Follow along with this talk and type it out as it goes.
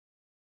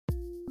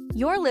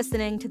You're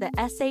listening to the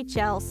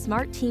SHL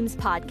Smart Teams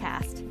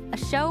podcast, a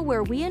show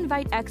where we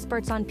invite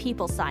experts on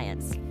people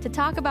science to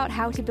talk about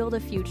how to build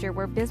a future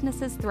where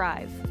businesses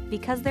thrive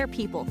because their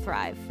people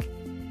thrive.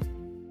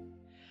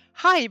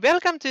 Hi,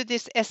 welcome to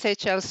this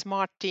SHL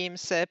Smart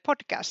Teams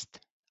podcast.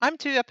 I'm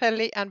Tuija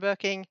Pelli and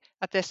working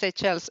at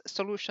SHL's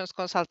Solutions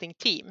Consulting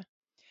team.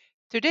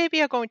 Today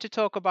we are going to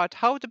talk about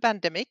how the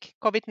pandemic,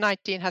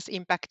 COVID-19, has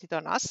impacted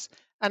on us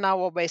and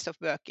our ways of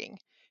working,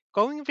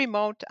 going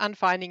remote and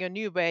finding a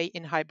new way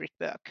in hybrid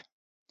work.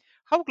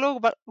 How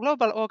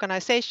global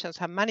organizations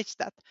have managed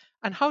that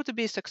and how to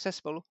be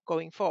successful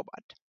going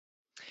forward.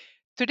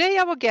 Today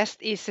our guest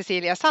is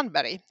Cecilia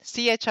Sandberg,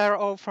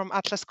 CHRO from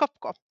Atlas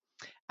Copco.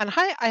 And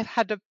I've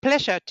had the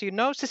pleasure to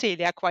know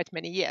Cecilia quite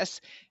many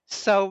years.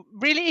 So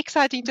really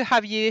exciting to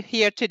have you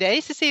here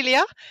today,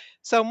 Cecilia.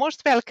 So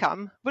most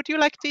welcome. Would you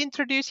like to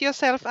introduce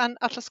yourself and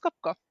Atlas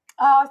Copco?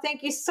 Oh,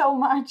 thank you so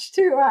much,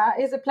 Tuija.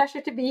 It's a pleasure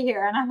to be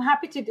here, and I'm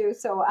happy to do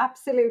so,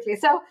 absolutely.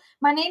 So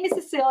my name is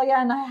Cecilia,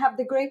 and I have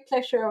the great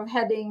pleasure of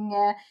heading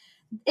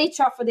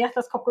HR for the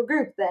Atlas Copco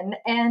Group then.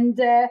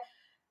 And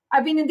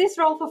I've been in this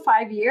role for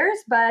 5 years,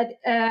 but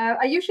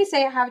I usually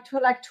say I have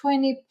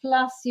 20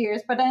 plus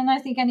years, but then I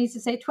think I need to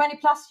say 20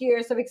 plus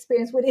years of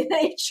experience within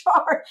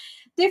HR,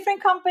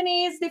 different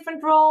companies,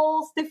 different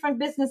roles, different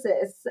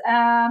businesses.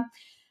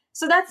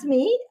 So that's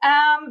me.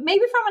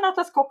 Maybe from an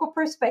Atlas Copco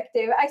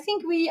perspective, I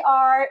think we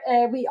are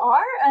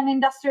an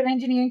industrial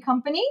engineering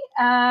company,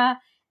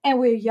 and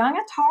we're young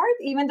at heart,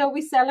 even though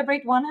we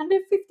celebrate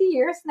 150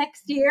 years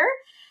next year.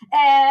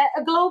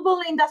 A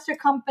global industrial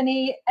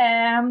company.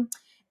 And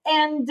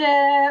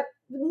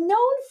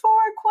known for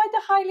quite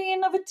a highly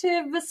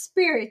innovative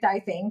spirit,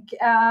 I think.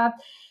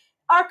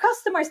 Our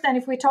customers, then,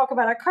 if we talk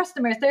about our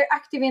customers, they're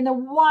active in a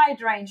wide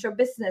range of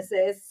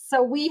businesses.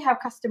 So we have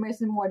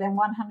customers in more than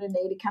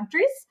 180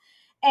 countries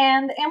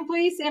and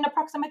employees in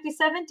approximately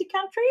 70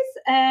 countries.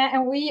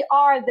 And we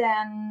are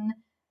then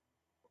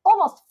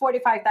almost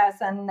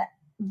 45,000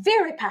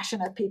 very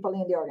passionate people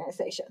in the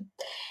organization.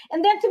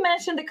 And then to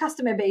mention the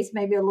customer base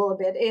maybe a little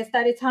bit is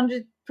that it's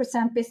 100%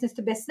 business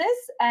to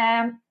business.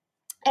 And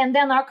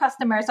then our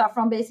customers are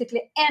from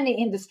basically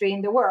any industry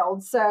in the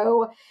world.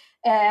 So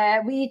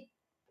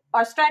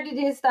our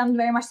strategy is then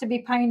very much to be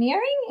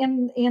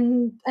pioneering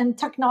in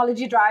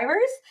technology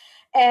drivers.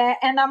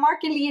 And our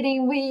market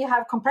leading, we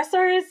have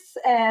compressors,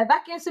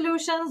 vacuum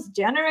solutions,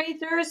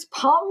 generators,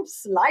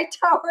 pumps, light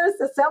towers,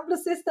 assembly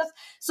systems.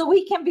 So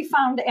we can be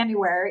found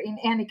anywhere in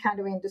any kind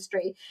of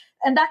industry.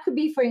 And that could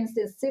be, for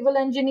instance, civil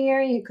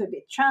engineering, it could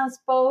be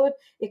transport,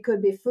 it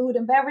could be food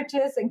and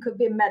beverages, and could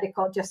be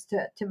medical, just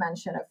to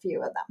mention a few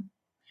of them.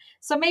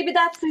 So maybe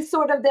that's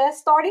sort of the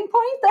starting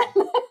point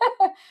then,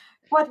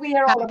 what we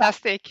are all about.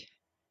 Fantastic.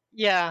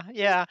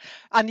 Yeah.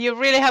 And you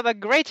really have a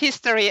great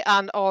history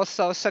and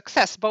also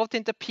success, both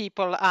in the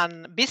people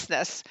and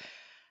business.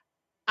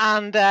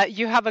 And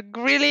you have a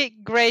really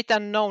great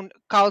and known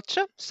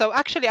culture. So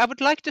actually, I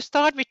would like to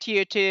start with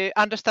you to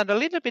understand a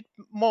little bit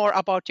more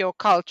about your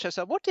culture.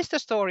 So what is the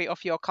story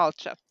of your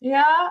culture?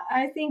 Yeah,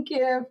 I think,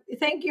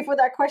 thank you for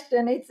that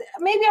question.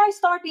 Maybe I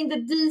start in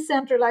the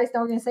decentralized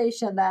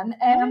organization then.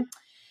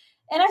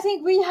 And I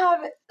think we have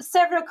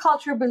several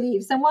cultural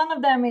beliefs. And one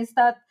of them is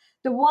that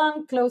the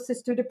one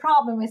closest to the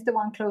problem is the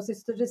one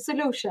closest to the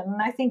solution.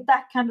 And I think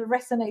that kind of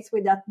resonates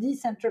with that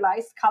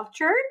decentralized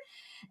culture.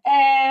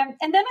 And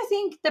then I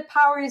think the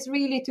power is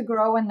really to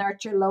grow and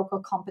nurture local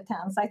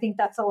competence. I think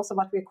that's also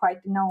what we're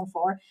quite known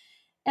for.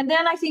 And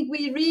then I think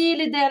we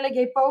really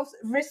delegate both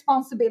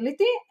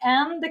responsibility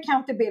and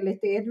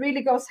accountability. It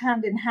really goes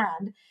hand in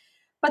hand.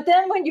 But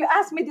then when you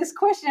asked me this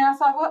question, I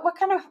thought, what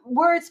kind of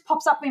words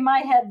pops up in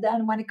my head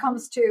then when it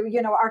comes to,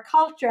 our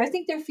culture? I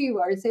think there are a few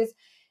words. It's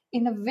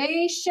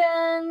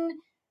innovation,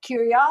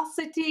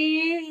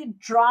 curiosity,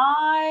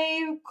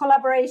 drive,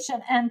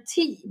 collaboration, and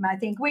team. I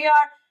think we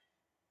are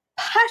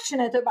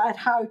passionate about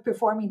how we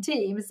perform in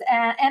teams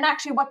and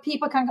actually what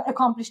people can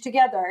accomplish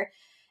together.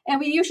 And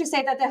we usually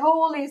say that the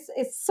whole is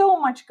so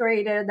much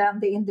greater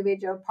than the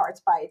individual parts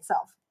by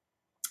itself.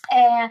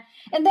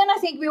 And then I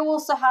think we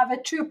also have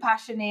a true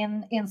passion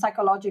in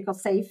psychological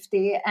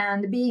safety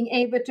and being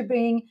able to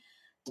bring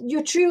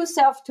your true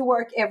self to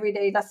work every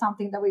day. That's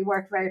something that we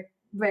work very,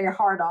 very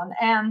hard on.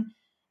 And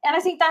I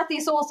think that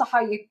is also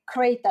how you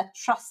create that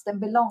trust and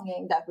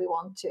belonging that we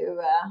want to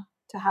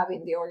have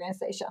in the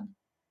organization.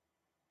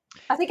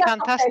 I think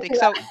fantastic.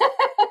 So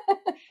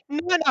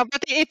no,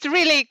 but it's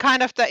really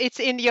kind of it's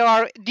in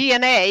your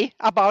DNA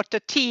about the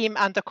team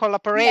and the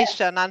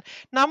collaboration. Yes. And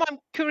now I'm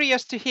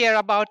curious to hear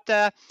about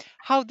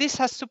how this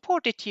has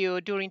supported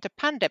you during the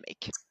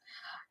pandemic.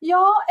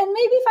 Yeah, and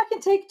maybe if I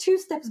can take 2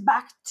 steps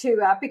back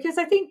to because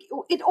I think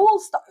it all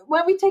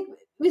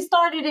we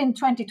started in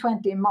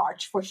 2020 in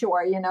March for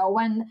sure.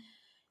 When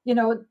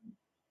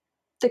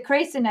the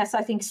craziness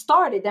I think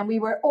started, and we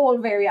were all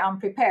very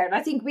unprepared.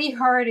 I think we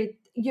heard it,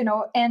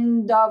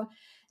 end of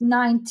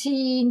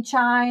 19,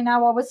 China,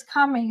 what was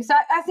coming. So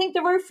I think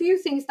there were a few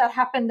things that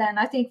happened then.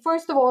 I think,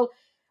 first of all,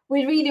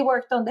 we really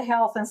worked on the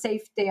health and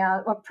safety,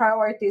 and what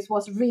priorities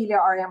was really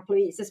our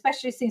employees,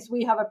 especially since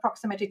we have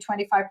approximately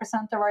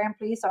 25% of our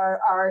employees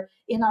are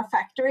in our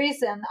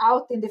factories and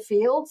out in the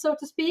field, so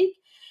to speak.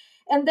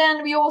 And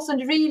then we also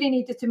really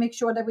needed to make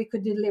sure that we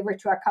could deliver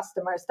to our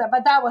customers.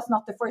 But that was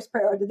not the first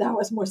priority. That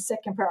was more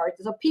second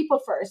priority. So people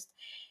first.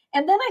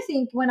 And then I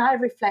think when I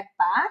reflect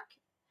back,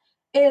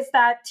 is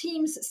that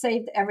Teams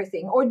saved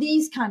everything, or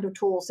these kind of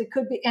tools. It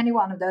could be any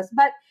one of those.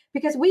 But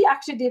because we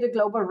actually did a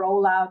global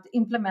rollout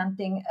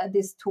implementing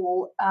this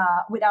tool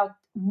without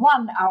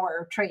 1 hour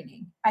of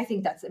training. I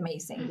think that's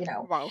amazing, you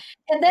know. Wow.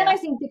 And then I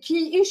think the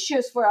key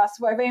issues for us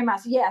were very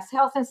much, yes,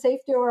 health and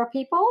safety of our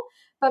people,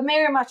 but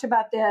very much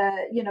about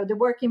the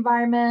work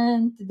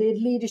environment, the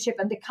leadership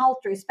and the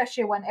culture,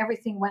 especially when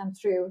everything went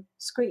through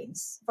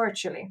screens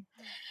virtually.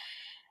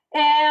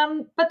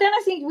 But then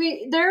I think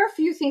there are a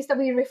few things that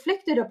we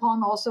reflected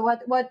upon also.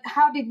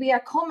 How did we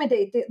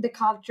accommodate the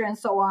culture and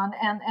so on,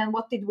 and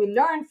what did we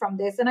learn from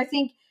this? And I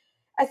think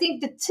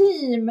the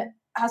team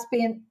has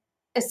been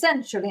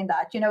essential in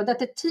that. That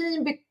the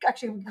team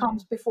actually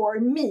comes before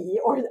me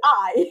or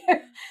I.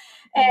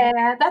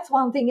 That's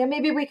one thing, and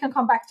maybe we can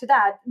come back to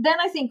that. Then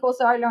I think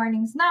also our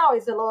learnings now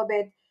is a little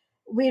bit.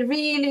 We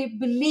really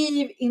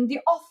believe in the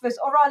office,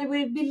 or rather,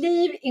 we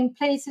believe in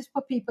places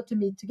for people to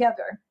meet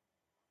together.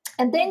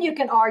 And then you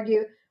can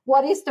argue,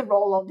 what is the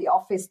role of the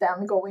office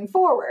then going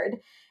forward?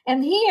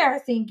 And here I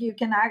think you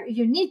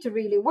need to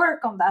really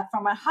work on that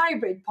from a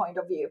hybrid point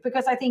of view,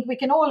 because I think we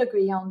can all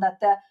agree on that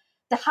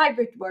the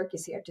hybrid work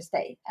is here to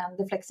stay, and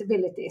the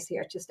flexibility is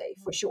here to stay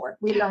for sure.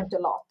 We learned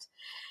a lot.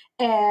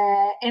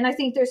 And I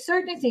think there's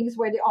certain things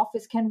where the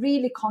office can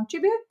really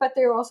contribute, but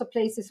there are also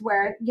places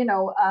where,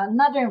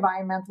 another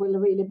environment will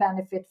really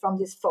benefit from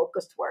this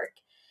focused work.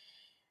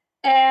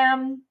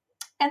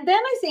 And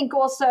then I think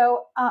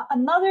also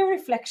another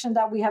reflection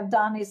that we have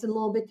done is a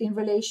little bit in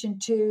relation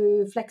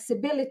to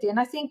flexibility. And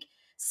I think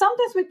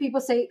sometimes when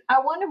people say, I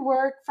want to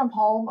work from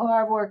home or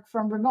I work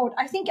from remote,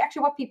 I think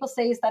actually what people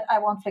say is that I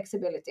want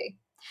flexibility.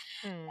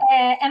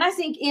 And I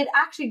think it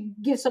actually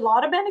gives a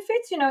lot of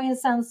benefits, in the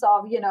sense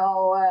of,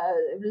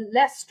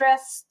 less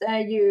stress,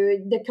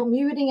 the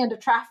commuting and the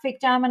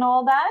traffic jam and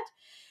all that.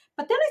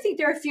 But then I think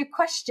there are a few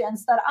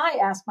questions that I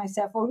ask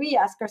myself, or we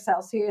ask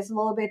ourselves here, is a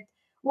little bit,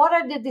 what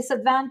are the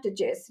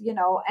disadvantages,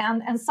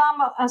 and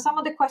some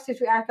of the questions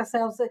we ask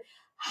ourselves,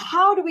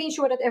 how do we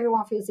ensure that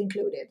everyone feels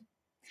included?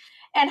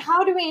 And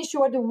how do we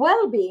ensure the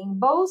well-being,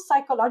 both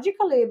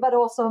psychologically, but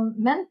also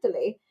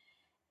mentally?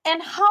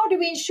 And how do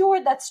we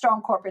ensure that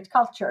strong corporate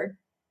culture?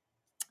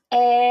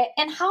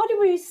 And how do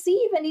we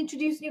receive and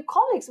introduce new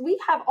colleagues? We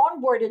have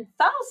onboarded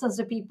thousands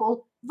of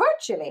people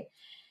virtually.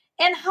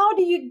 And how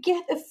do you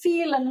get a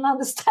feel and an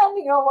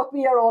understanding of what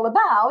we are all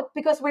about?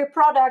 Because we're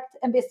product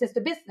and business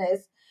to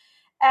business.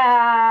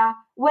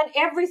 When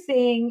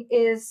everything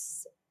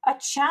is a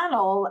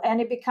channel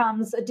and it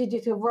becomes a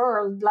digital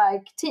world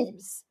like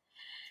Teams.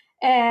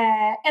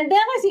 And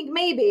then I think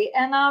maybe,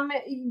 and I'm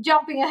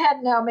jumping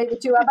ahead now maybe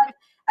too, but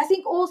I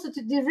think also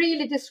to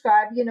really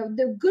describe,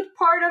 the good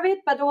part of it,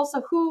 but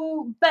also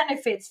who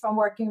benefits from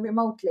working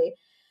remotely.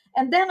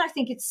 And then I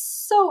think it's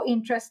so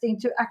interesting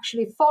to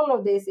actually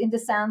follow this in the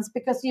sense,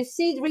 because you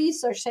see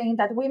research saying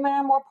that women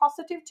are more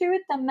positive to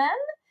it than men.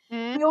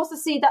 We also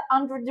see that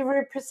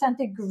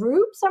underrepresented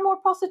groups are more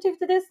positive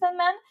to this than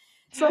men.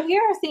 So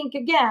here I think,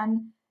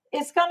 again,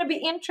 it's going to be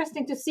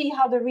interesting to see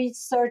how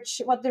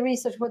what the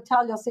research will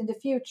tell us in the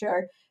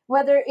future,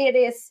 whether it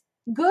is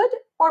good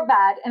or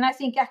bad. And I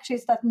think actually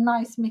it's that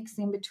nice mix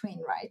in between,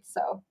 right?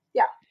 So,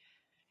 yeah.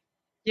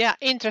 Yeah,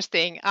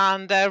 interesting.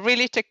 And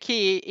really the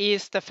key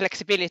is the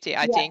flexibility,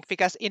 I think,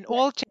 because in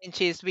all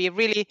changes, we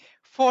really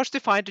forced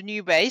to find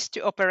new ways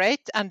to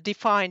operate and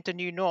define the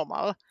new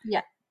normal.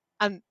 Yeah.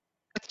 And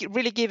it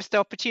really gives the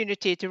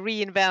opportunity to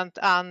reinvent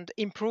and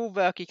improve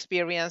work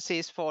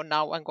experiences for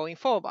now and going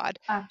forward.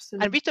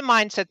 Absolutely. And with the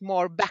mindset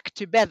more back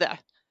to better.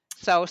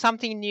 So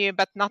something new,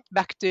 but not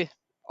back to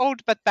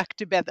old, but back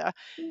to better.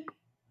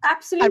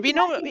 Absolutely.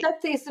 I think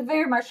that is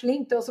very much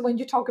linked also when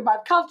you talk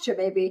about culture,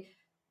 maybe.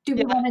 Do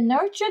we want to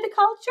nurture the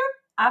culture?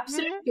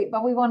 Absolutely.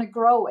 But we want to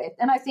grow it.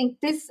 And I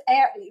think this,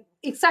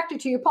 exactly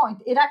to your point,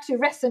 it actually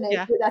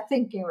resonates with that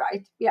thinking,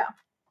 right? Yeah.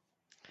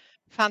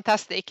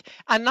 Fantastic.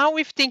 And now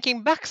we're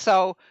thinking back,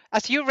 so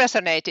as you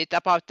resonated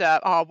about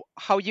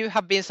how you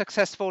have been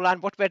successful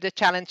and what were the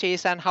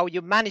challenges and how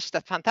you managed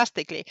that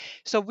fantastically.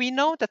 So we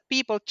know that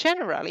people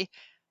generally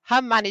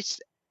have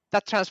managed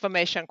that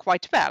transformation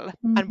quite well.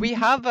 And we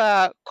have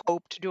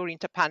coped during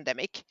the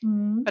pandemic.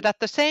 But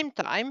at the same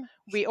time,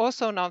 we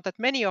also know that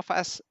many of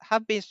us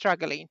have been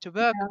struggling to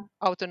work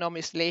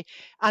autonomously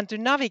and to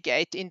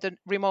navigate in the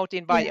remote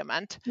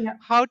environment,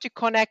 how to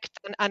connect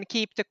and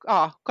keep the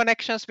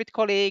connections with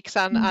colleagues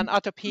and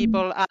other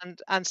people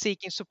and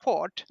seeking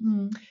support.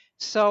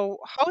 So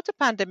how the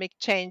pandemic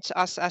changed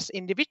us as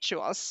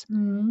individuals?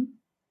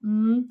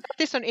 That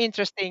is an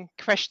interesting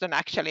question,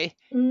 actually.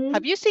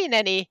 Have you seen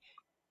any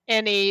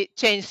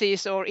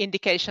changes or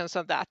indications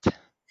of that?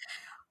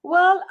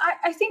 Well,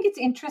 I think it's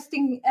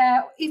interesting.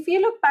 If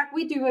you look back,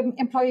 we do an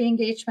employee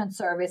engagement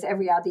surveys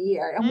every other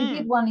year, and we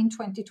did one in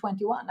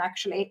 2021,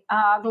 actually,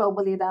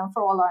 globally, then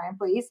for all our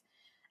employees.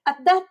 At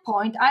that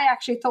point, I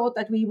actually thought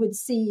that we would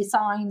see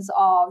signs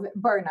of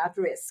burnout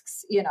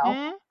risks.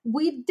 Mm.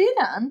 We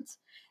didn't.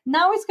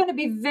 Now it's going to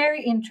be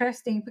very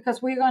interesting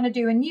because we're going to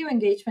do a new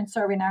engagement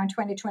survey now in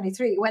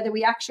 2023, whether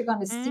we actually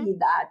going to Mm. see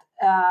that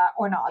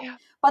or not. Yeah.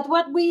 But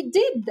what we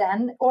did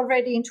then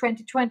already in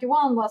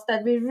 2021 was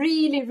that we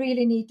really,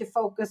 really need to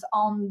focus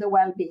on the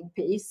well-being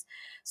piece.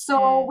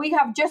 So we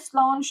have just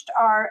launched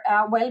our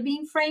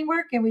well-being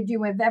framework, and we're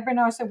doing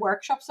webinars and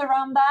workshops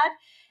around that.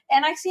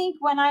 And I think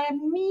when I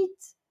meet,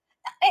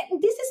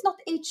 and this is not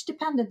age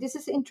dependent, this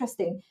is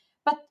interesting,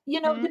 but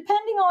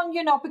depending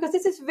on, because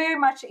this is very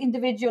much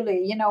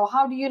individually,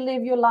 how do you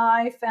live your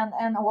life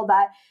and all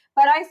that.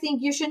 But I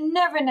think you should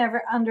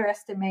never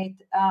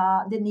underestimate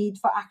the need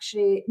for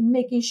actually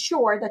making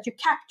sure that you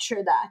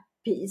capture that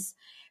piece,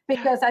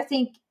 because I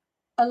think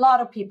a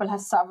lot of people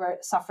have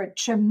suffered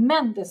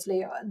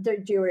tremendously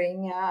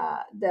during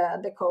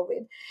the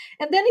COVID.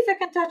 And then if I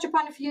can touch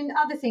upon a few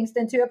other things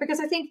then too,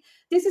 because I think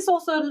this is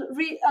also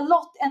a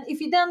lot. And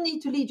if you then need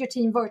to lead your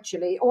team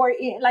virtually or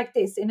like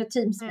this in a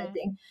Teams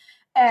meeting,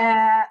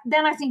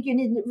 then I think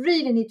you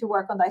really need to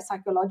work on that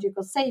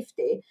psychological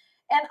safety.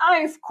 And I,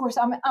 of course,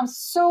 I'm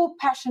so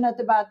passionate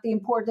about the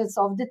importance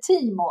of the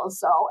team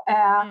also.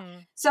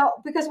 So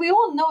because we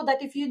all know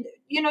that if you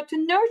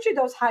to nurture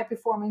those high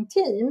performing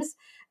teams,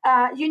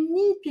 you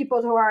need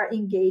people who are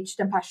engaged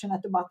and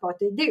passionate about what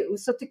they do.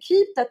 So to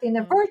keep that in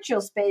a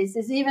virtual space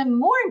is even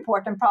more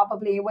important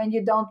probably when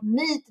you don't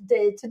meet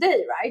day to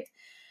day, right?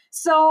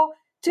 So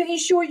to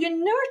ensure you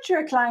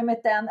nurture a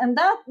climate then, and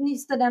that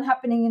needs to then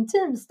happening in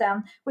teams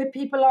then, where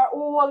people are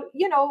all,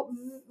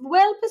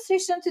 well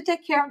positioned to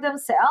take care of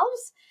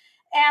themselves,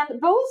 and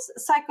both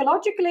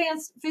psychologically and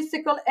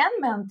physical and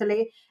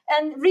mentally,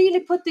 and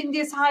really putting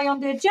this high on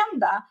the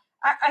agenda,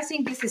 I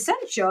think is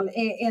essential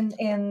in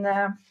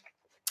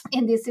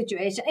this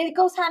situation. And it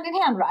goes hand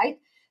in hand, right?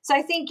 So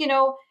I think,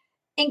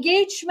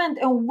 engagement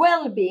and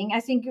well-being,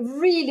 I think,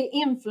 really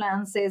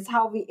influences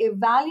how we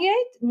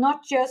evaluate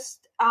not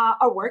just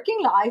our working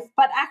life,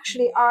 but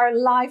actually our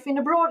life in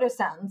a broader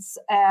sense.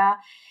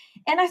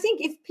 And I think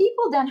if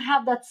people then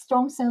have that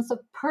strong sense of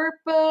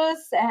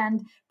purpose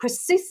and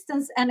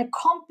persistence and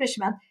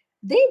accomplishment,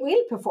 they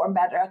will perform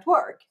better at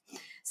work.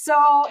 So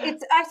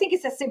I think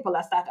it's as simple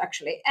as that,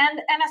 actually.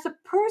 And as a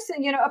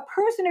person, a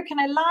person who can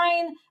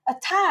align a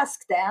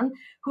task then,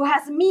 who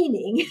has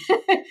meaning,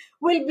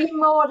 will be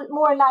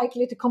more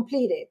likely to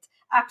complete it.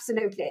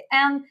 Absolutely.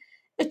 And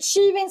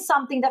achieving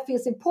something that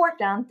feels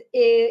important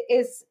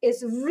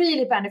is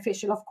really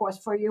beneficial, of course,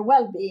 for your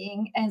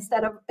well-being,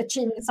 instead of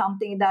achieving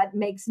something that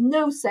makes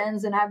no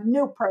sense and have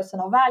no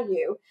personal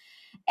value.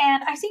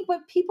 And I think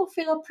when people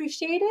feel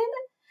appreciated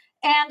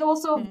and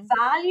also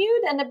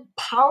valued and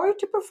empowered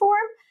to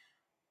perform,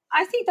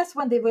 I think that's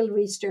when they will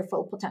reach their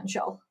full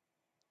potential.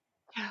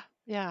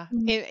 Yeah,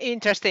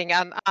 interesting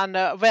and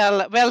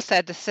well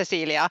said,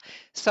 Cecilia.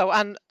 So,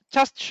 and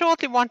just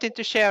shortly wanted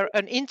to share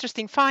an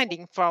interesting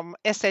finding from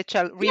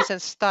SHL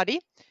recent study,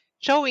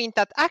 showing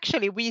that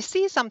actually we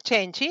see some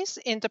changes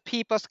in the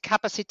people's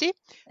capacity,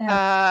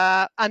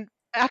 and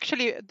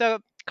actually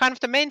the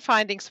main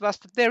findings was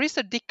that there is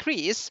a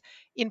decrease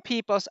in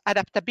people's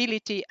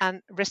adaptability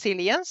and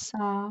resilience.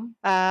 And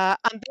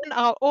then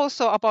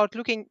also about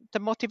looking the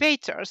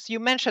motivators. You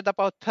mentioned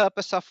about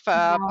purpose of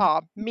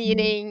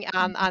meaning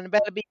and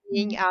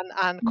well-being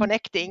and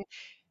connecting.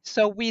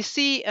 So we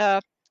see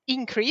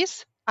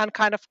increase and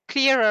kind of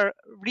clearer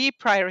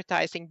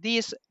reprioritizing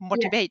these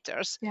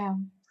motivators.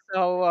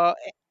 So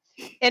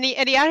any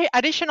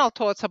additional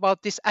thoughts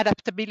about this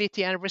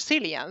adaptability and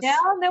resilience? Yeah,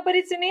 no, but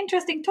it's an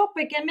interesting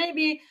topic, and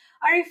maybe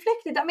I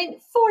reflected. I mean,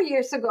 4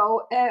 years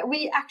ago,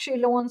 we actually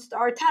launched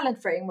our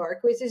talent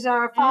framework, which is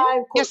our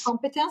 5 core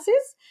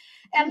competencies,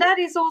 and that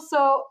is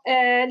also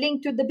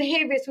linked to the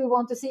behaviors we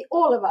want to see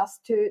all of us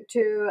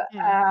to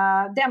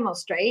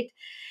demonstrate.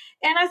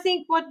 And I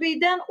think what we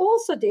then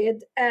also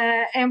did,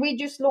 and we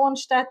just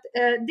launched that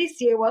this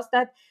year, was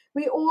that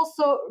we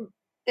also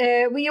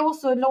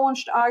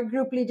launched our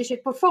group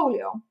leadership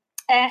portfolio,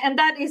 and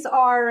that is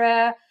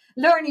our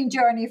learning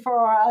journey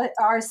for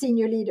our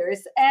senior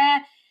leaders.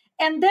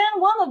 And then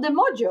one of the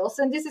modules,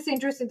 and this is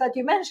interesting that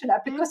you mentioned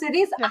that, because it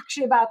is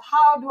actually about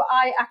how do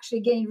I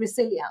actually gain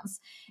resilience.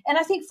 And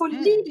I think for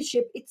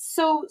leadership, it's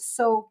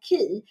so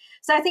key.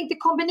 So I think the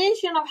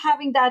combination of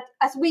having that,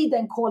 as we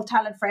then call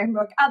talent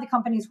framework, other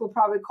companies will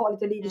probably call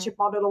it a leadership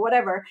model or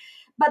whatever,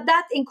 but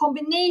that in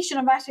combination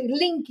of actually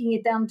linking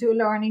it then to a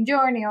learning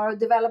journey or a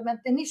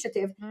development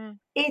initiative,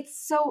 it's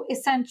so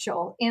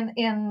essential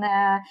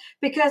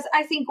because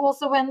I think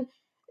also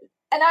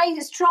and I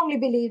strongly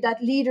believe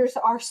that leaders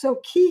are so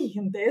key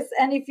in this.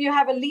 And if you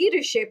have a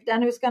leadership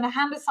then who's going to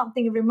handle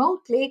something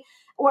remotely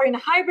or in a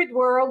hybrid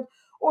world,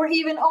 or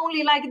even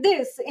only like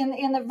this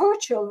in a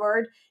virtual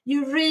world,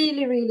 you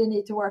really, really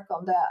need to work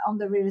on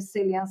the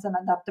resilience and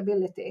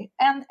adaptability.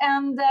 And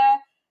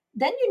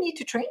then you need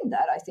to train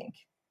that, I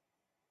think.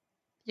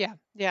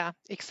 Yeah,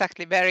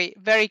 exactly. Very,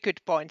 very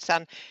good points.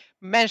 And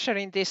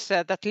mentioning this,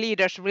 that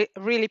leaders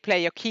really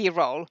play a key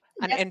role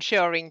and Yes.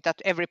 ensuring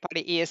that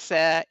everybody is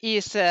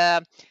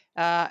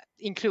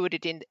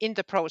included in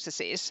the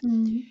processes.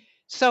 Mm.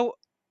 So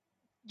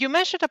you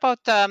mentioned about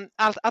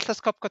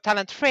Atlas Copco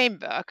Talent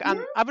Framework,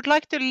 and I would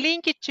like to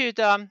link it to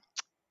the.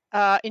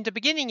 In the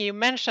beginning, you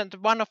mentioned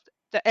one of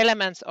the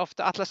elements of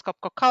the Atlas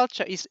Copco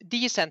culture is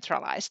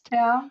decentralized.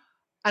 Yeah.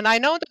 And I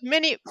know that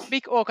many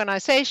big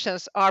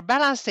organizations are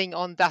balancing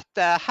on that,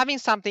 having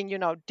something,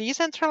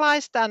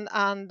 decentralized and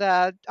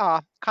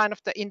kind of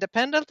the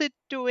independently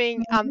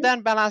doing, and Mhm.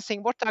 then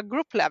balancing what are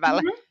group level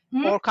Mhm.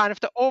 Mhm. or kind of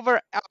the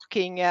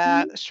overarching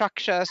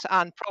structures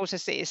and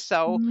processes.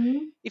 So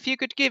Mhm. if you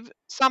could give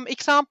some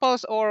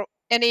examples or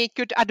any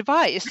good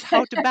advice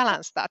how to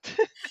balance that.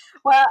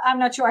 Well, I'm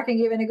not sure I can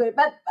give any good,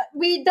 but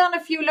we've done a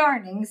few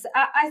learnings.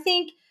 I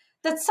think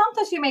that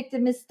sometimes you make the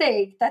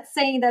mistake that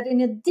saying that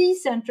in a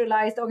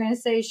decentralized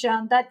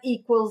organization that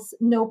equals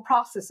no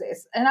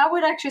processes, and I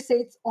would actually say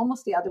it's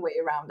almost the other way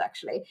around,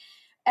 actually.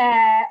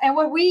 And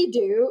what we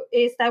do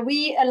is that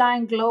we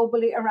align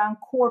globally around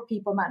core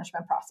people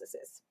management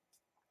processes.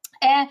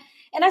 And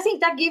I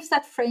think that gives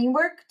that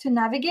framework to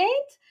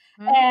navigate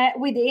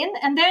within,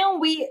 and then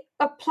we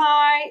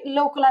apply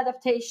local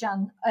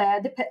adaptation,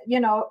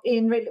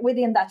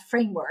 within that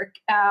framework,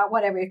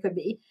 whatever it could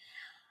be.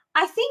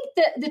 I think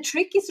the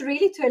trick is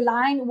really to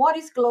align what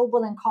is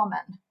global and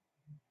common.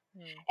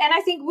 And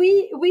I think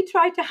we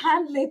try to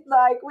handle it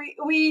like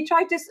we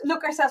try to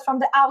look ourselves from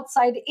the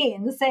outside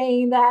in,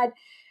 saying that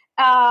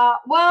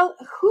well,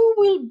 who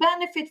will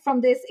benefit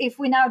from this if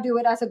we now do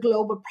it as a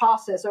global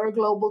process or a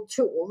global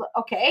tool?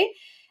 Okay.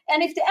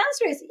 And if the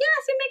answer is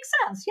yes, it makes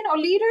sense,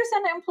 leaders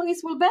and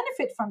employees will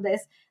benefit from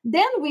this,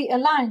 then we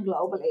align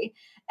globally.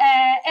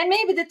 And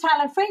maybe the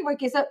talent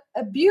framework is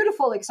a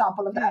beautiful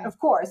example of that, of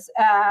course.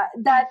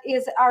 That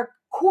is our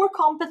core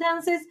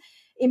competences.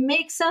 It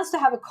makes sense to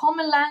have a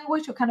common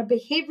language or kind of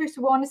behaviors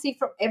we want to see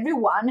from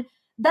everyone.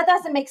 That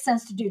doesn't make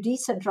sense to do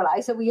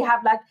decentralized. So we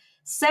have like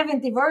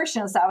 70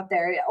 versions out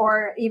there,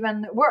 or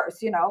even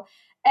worse,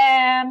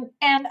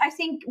 and I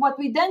think what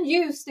we then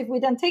used, if we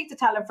then take the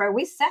talent framework,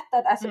 we set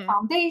that as a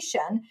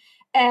foundation,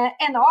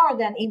 and are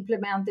then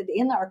implemented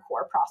in our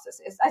core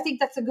processes. I think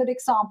that's a good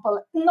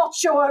example. Not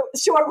sure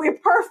we're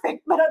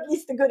perfect, but at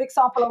least a good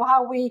example of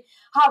how we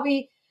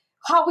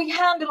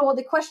handle all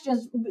the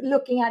questions,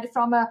 looking at it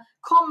from a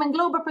common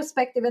global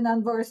perspective, and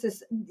then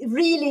versus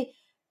really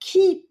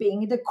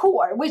keeping the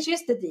core, which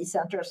is the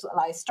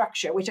decentralized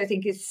structure, which I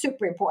think is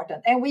super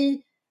important. And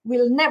we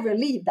will never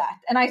leave that.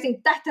 And I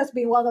think that has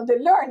been one of the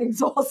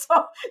learnings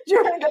also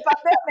during the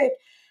pandemic,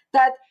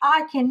 that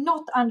I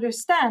cannot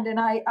understand. And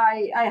I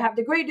have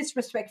the greatest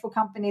respect for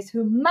companies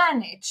who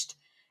managed,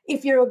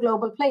 if you're a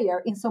global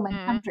player in so many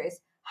countries,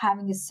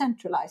 having a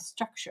centralized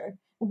structure.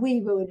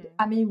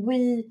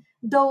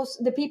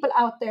 The people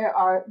out there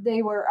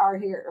were our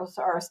heroes,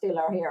 are still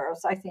our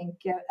heroes. I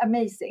think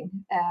amazing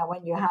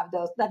when you have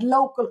that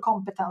local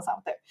competence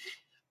out there.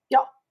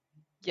 Yeah.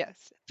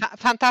 Yes,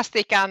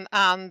 fantastic and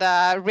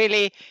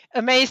really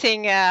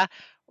amazing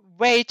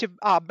way to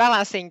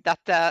balancing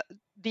that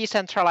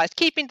decentralized,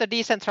 keeping the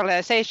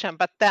decentralization,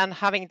 but then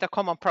having the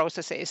common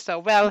processes. So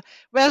well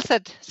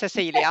said,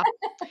 Cecilia.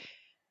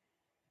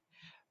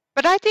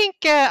 But I think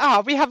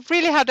we have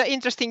really had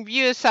interesting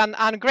views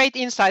and great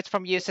insights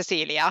from you,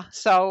 Cecilia.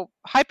 So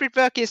hybrid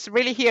work is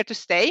really here to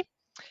stay.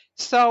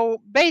 So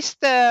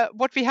based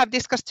what we have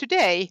discussed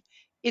today,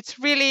 it's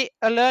really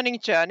a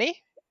learning journey,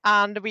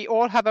 and we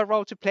all have a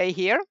role to play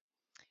here.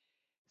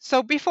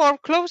 So before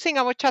closing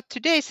our chat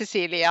today,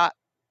 Cecilia,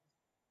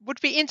 would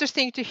be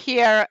interesting to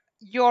hear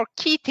your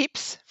key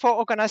tips for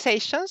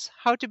organizations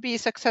how to be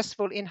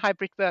successful in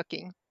hybrid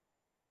working.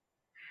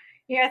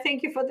 Yeah,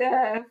 thank you for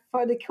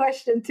the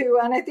question too.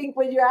 And I think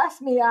when you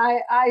asked me,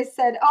 I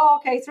said, oh,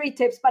 okay, 3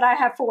 tips, but I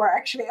have 4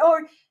 actually,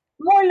 or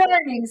more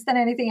learnings than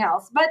anything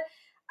else. But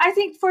I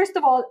think first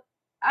of all,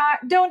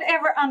 don't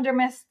ever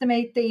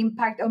underestimate the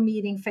impact of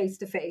meeting face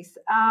to face.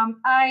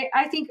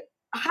 I think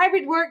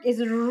hybrid work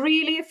is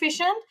really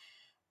efficient,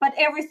 but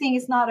everything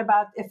is not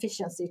about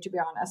efficiency, to be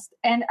honest.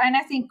 And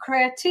I think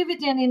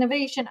creativity and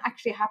innovation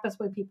actually happens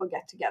when people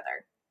get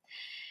together.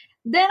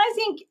 Then I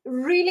think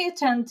really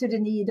attend to the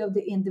need of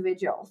the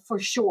individual for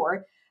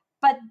sure.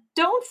 But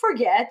don't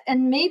forget,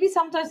 and maybe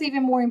sometimes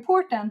even more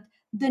important,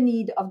 the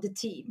need of the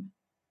team.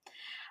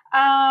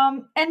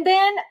 And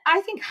then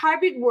I think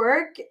hybrid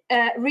work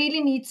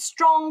really needs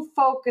strong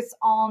focus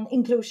on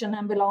inclusion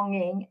and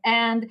belonging,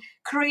 and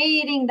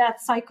creating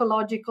that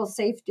psychological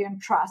safety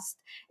and trust.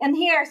 And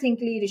here I think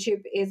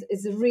leadership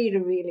is really,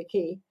 really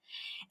key.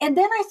 And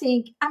then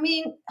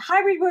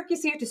hybrid work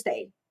is here to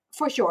stay,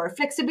 for sure.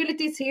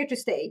 Flexibility is here to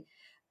stay.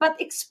 But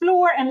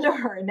explore and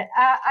learn.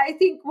 I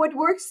think what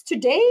works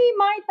today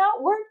might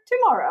not work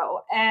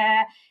tomorrow.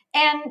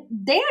 And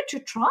dare to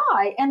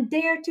try and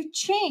dare to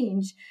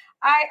change.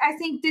 I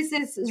think this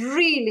is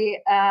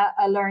really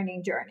a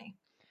learning journey.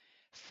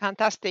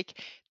 Fantastic.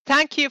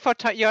 Thank you for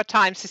your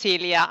time,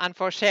 Cecilia, and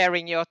for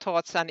sharing your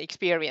thoughts and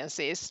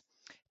experiences.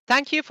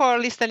 Thank you for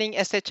listening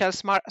SHL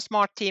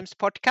Smart Teams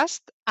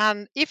podcast.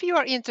 And if you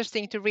are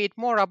interested to read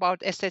more about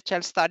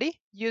SHL study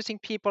using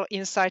People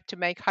Insight to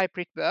make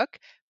hybrid work,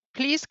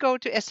 please go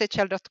to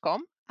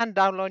shl.com and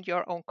download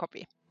your own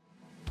copy.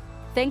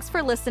 Thanks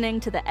for listening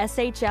to the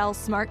SHL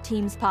Smart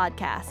Teams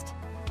podcast.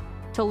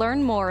 To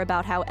learn more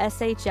about how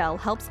SHL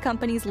helps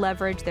companies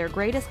leverage their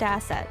greatest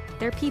asset,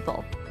 their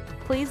people,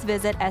 please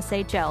visit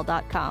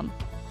shl.com.